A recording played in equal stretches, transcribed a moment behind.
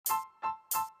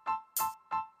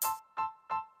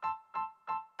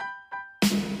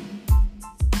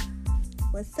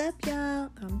What's up, y'all?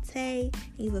 I'm Tay.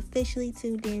 You've officially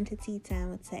tuned in to Tea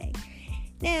Time with Tay.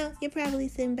 Now, you're probably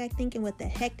sitting back thinking, what the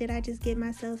heck did I just get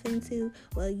myself into?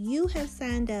 Well, you have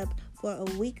signed up for a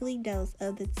weekly dose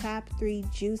of the top 3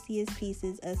 juiciest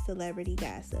pieces of celebrity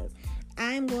gossip.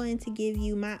 I'm going to give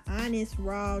you my honest,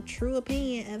 raw, true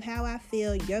opinion of how I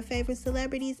feel your favorite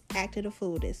celebrities acted a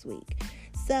fool this week.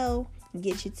 So,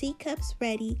 get your teacups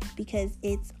ready because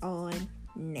it's on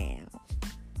now.